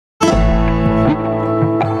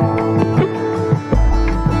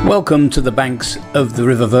Welcome to the banks of the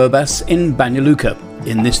River Vrbas in Banja Luka.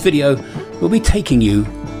 In this video, we'll be taking you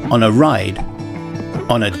on a ride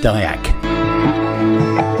on a Dajak.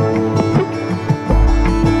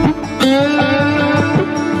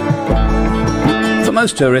 For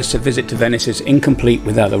most tourists, a visit to Venice is incomplete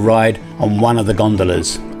without a ride on one of the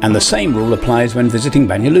gondolas, and the same rule applies when visiting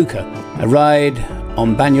Banja Luka. A ride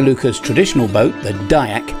on Banja Luka's traditional boat, the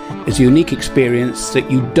Dajak, is a unique experience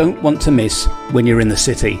that you don't want to miss when you're in the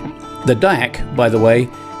city. The Dajak, by the way,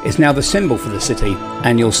 is now the symbol for the city,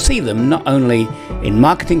 and you'll see them not only in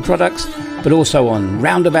marketing products, but also on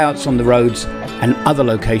roundabouts on the roads and other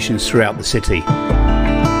locations throughout the city.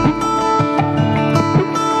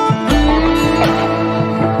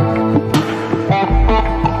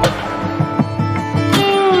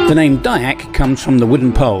 The name Dajak comes from the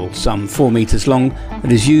wooden pole, some 4 meters long,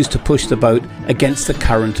 that is used to push the boat against the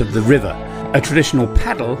current of the river. A traditional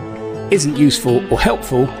paddle isn't useful or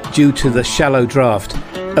helpful due to the shallow draft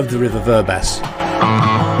of the River Vrbas.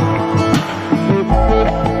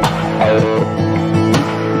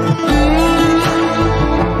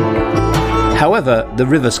 However, the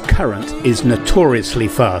river's current is notoriously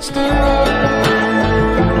fast.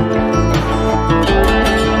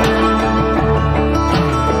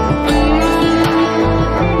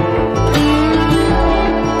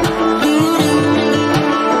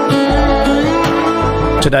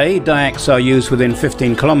 Today, Dajaks are used within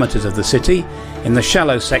 15 kilometers of the city in the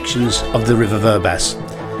shallow sections of the River Vrbas.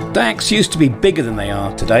 Dajaks used to be bigger than they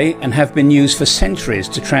are today and have been used for centuries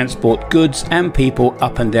to transport goods and people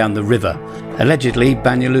up and down the river. Allegedly,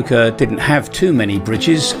 Banja Luka didn't have too many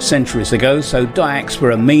bridges centuries ago, so Dajaks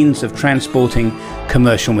were a means of transporting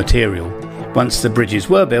commercial material. Once the bridges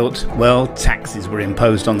were built, well, taxes were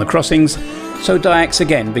imposed on the crossings, so Dajaks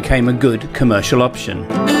again became a good commercial option.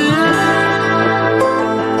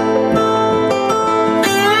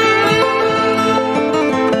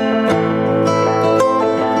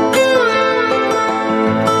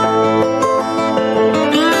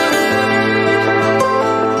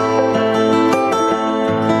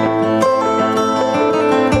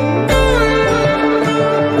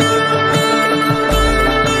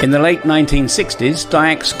 In the late 1960s,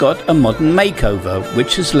 Dajaks got a modern makeover,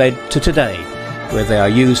 which has led to today, where they are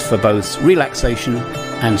used for both relaxation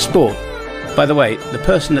and sport. By the way, the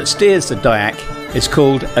person that steers the Dajak is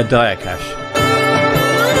called a Dajakash.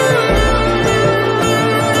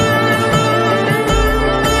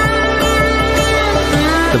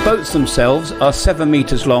 The boats themselves are 7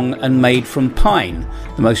 meters long and made from pine.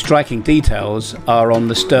 The most striking details are on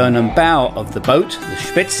the stern and bow of the boat, the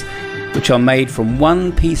spits, which are made from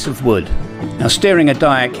one piece of wood. Now, steering a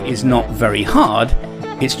Dajak is not very hard,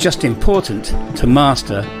 it's just important to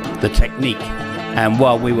master the technique. And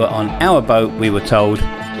while we were on our boat, we were told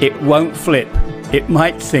it won't flip. It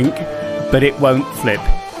might sink, but it won't flip.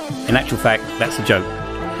 In actual fact, that's a joke.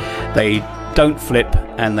 They don't flip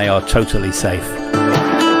and they are totally safe.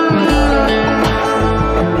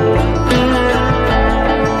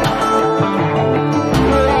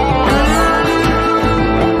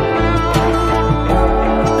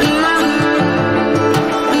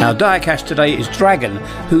 Our Dajakash today is Dragon,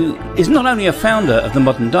 who is not only a founder of the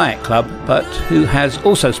modern Dajak Club, but who has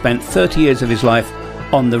also spent 30 years of his life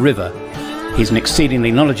on the river. He's an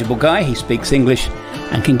exceedingly knowledgeable guy, he speaks English,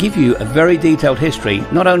 and can give you a very detailed history,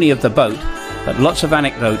 not only of the boat, but lots of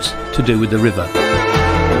anecdotes to do with the river.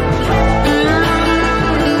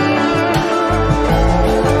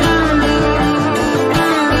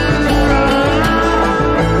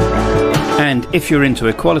 And if you're into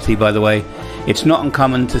equality, by the way, it's not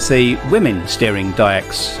uncommon to see women steering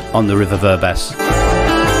Dajaks on the River Vrbas.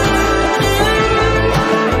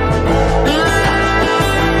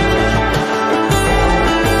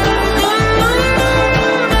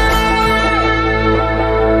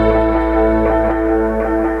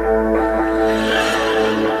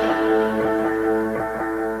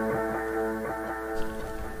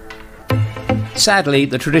 Sadly,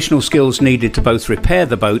 the traditional skills needed to both repair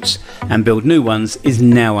the boats and build new ones is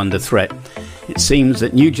now under threat. It seems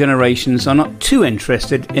that new generations are not too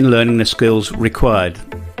interested in learning the skills required.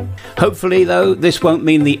 Hopefully, though, this won't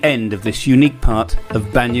mean the end of this unique part of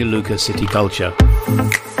Banja Luka city culture.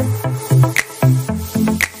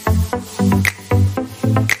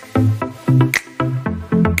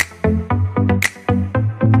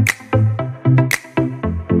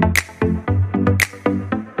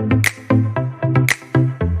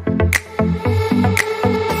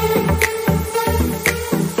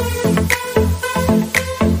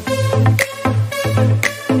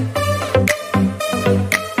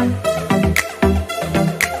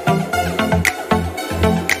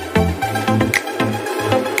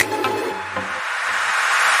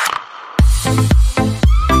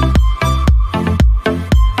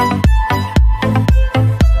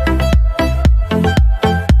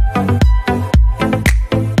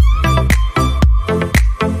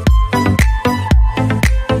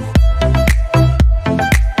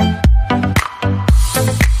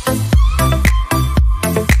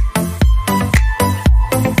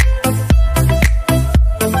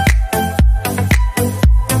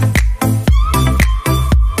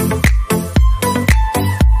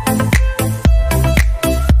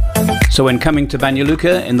 So when coming to Banja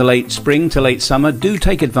Luka in the late spring to late summer, do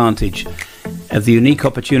take advantage of the unique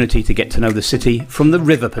opportunity to get to know the city from the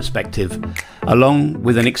river perspective, along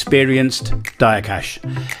with an experienced Dajak.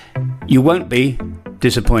 You won't be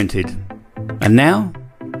disappointed. And now,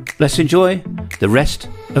 let's enjoy the rest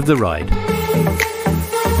of the ride.